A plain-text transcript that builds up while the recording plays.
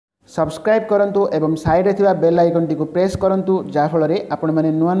Subscribe करंतु एवं side रे थिबा बेल आइकन टी को प्रेस करंतु जा फल रे आपण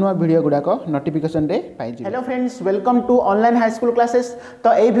माने नुआ नुआ वीडियो गुडा को नोटिफिकेशन रे पाइ जे। Hello friends, welcome to online high school classes.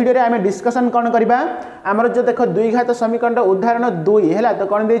 तो एई वीडियो रे आमे डिस्कशन कोन करबा हमर जो देखो द्विघात समीकरण उदाहरण 2 हैला। तो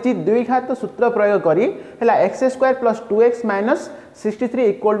कोन देछि द्विघात सूत्र प्रयोग करी हैला x² + 2x -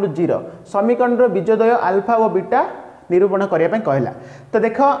 63 = 0 समीकरण रो बीजद्वय अल्फा और बीटा निरूपण करिया पे कहला। तो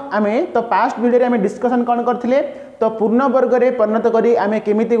देखो आमे तो पास्ट वीडियो रे आमे डिस्कशन कोन करथिले तो पूर्ण वर्ग रे परिणत करी आमे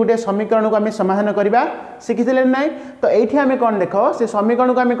केमिति गुटे समीकरण को आमे समाधान करबा सिखिथिले नै। तो एठी आमे कोन देखो से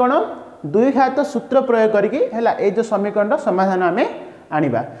समीकरण को आमे कोन द्विघात सूत्र प्रयोग करिकि हैला ए जो समीकरण रो समाधान आमे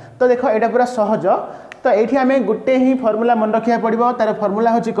आनिबा। तो देखो एटा पूरा सहज। तो एठी आमे गुटे ही फार्मूला मन रखिया पड़िबो। तार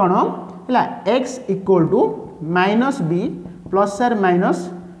फार्मूला होची कोन हैला x = -b ±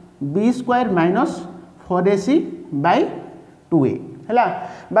 b² - 4ac/2a हैला।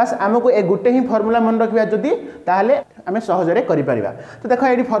 बस आमको ए गुटे ही फार्मूला मन रखिबा जदी ताहले आमे सहज रे करि परिबा। तो देखो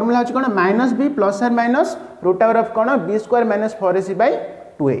एडी फार्मूला होची कोन -b ± √(= कोन b² -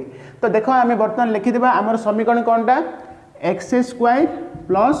 4ac/2a। तो देखो आमे वर्तमान लिखि देबा हमर समीकरण कोनटा x²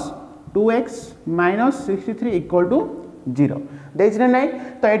 + 2x - 63 = 0 देछ रे नै।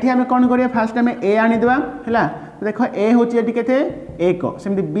 तो एठी आमे कोन करिया फास्ट आमे a आनी देबा हैला। तो देखो a होची एठी केते 1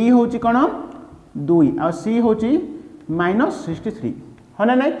 सेमति b होची कोन 2 आ c होची -63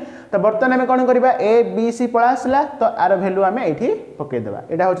 होना नहीं। तो बर्तमान आम कौन करवा a b c पड़ा आसला। तो आर भैल्यू आम ये पकई देवा।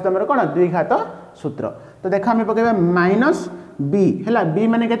 यहाँ हूँ तुम कौन द्विघात सूत्र। तो देख आम पकईवा -b है b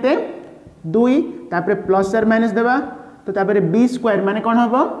माने केते 2 तापर प्लस आर माइनस देवा। तो तापर b² माने कौन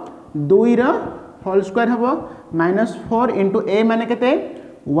हम 2 होल स्क्वायर हम -4 * a माने केते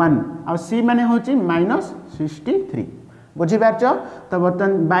 1 आ c माने हूँ -63 बुझीपारच। तो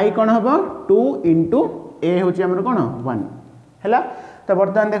बर्तमान बाई कौन हम 2 * a हूँ आम कौन 1 है। तो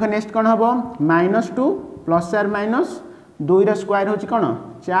बर्तमान देख नेक्स्ट कौन हम -2 प्लस आर माइनस 2 स्क्वायर हूँ कौन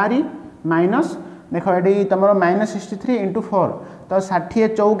 4 माइनस देख ये तुम -63 * 4 तो 60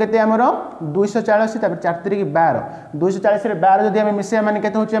 चौ के 240 4 12 240 12 जब आम मिसेया माने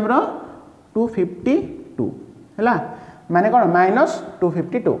केते होची हमरो 252 है माने कौन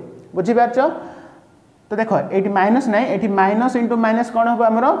 -252 बुझी पारच। तो देख ये माइनस ना ये माइनस इंटू माइनस कौन हम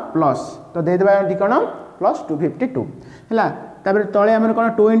आमर प्लस। तो देदेबा ये कौन +252 है। तापर तले आमर कौन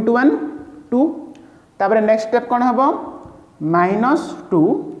 2 * 1 2 तापर नेक्स्ट स्टेप कौन हम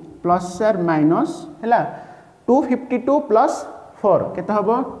 -2 प्लस आर माइनस है 252 + 4 केते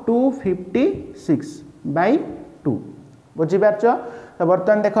हम 256/2 बुझीपारच। तो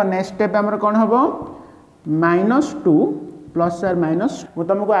बर्तमान देख नेक्स्ट स्टेप आमर कौन हम -2 प्लस आर माइनस मु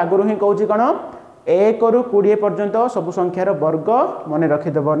तुमको आगुरी ही कहूँ कौन 1 ରୁ 20 पर्यंत सबु संख्यार वर्ग मन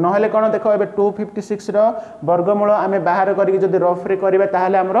रखिदेव ना कौन देख ए 256 वर्गमूल आम बाहर करके जब रफ रे करवा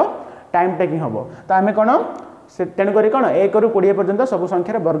ताहले हमर टाइम टेकिंग हम। तो आम कौन से तेणुक कौन 1 ରୁ 20 पर्यंत सबु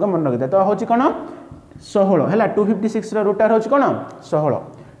संख्यार वर्ग मन रखिदे। तो हूँ कौन 16 है 256 रूटार हूँ कौन 16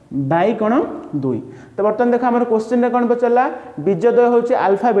 बाई कौन 2। तो बर्तमान देख आम क्वेश्चन कौन पचारा बीजद्वय हूँ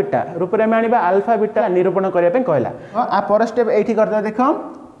अल्फा बीटा रूप में आने अल्फा बीटा निरूपण करने कहला। आ पर स्टेप ये करदे देख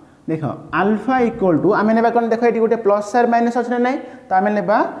देख अल्फा = आम ने कौन देख ये गोटे प्लस आर माइनस अच्छे ना। तो आम ने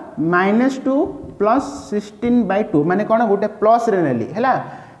 -2 + 16/2 माने कौन गोटे प्लस रे नेली है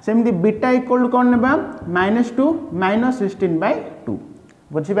सेमती बीटा = कौन ने -2 - 16/2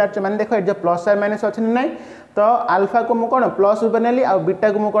 बुझीपार माने देख ये जो प्लस आर माइनस अच्छे ना। तो अल्फा को मु कौन प्लस रूप नेली आ बीटा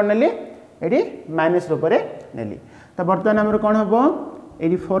को मु कौन नेली ये माइनस रूप नेली। तो बर्तमान आम कौन हम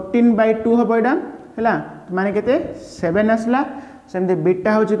ये 14/2 हम यहाँ है माने केते 7 आसला। सेमती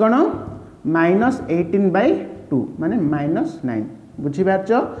बीटा हूँ कौन -18/2 माने -9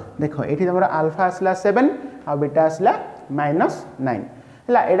 बुझीपारच। देख ये तुम अल्फा आसला 7 आ बीटा आसला -9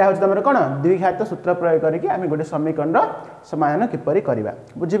 है। यहाँ हूँ तुम कौन द्विघात सूत्र प्रयोग करके आम गोटे समीकरण समाधान किपर करवा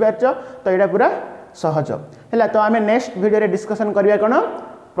बुझीपारच। तो यहाँ पूरा सहज है। तो आम नेक्स्ट वीडियो डिस्कसन करवा कौन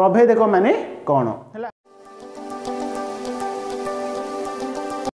प्रभेदक माने कौन है।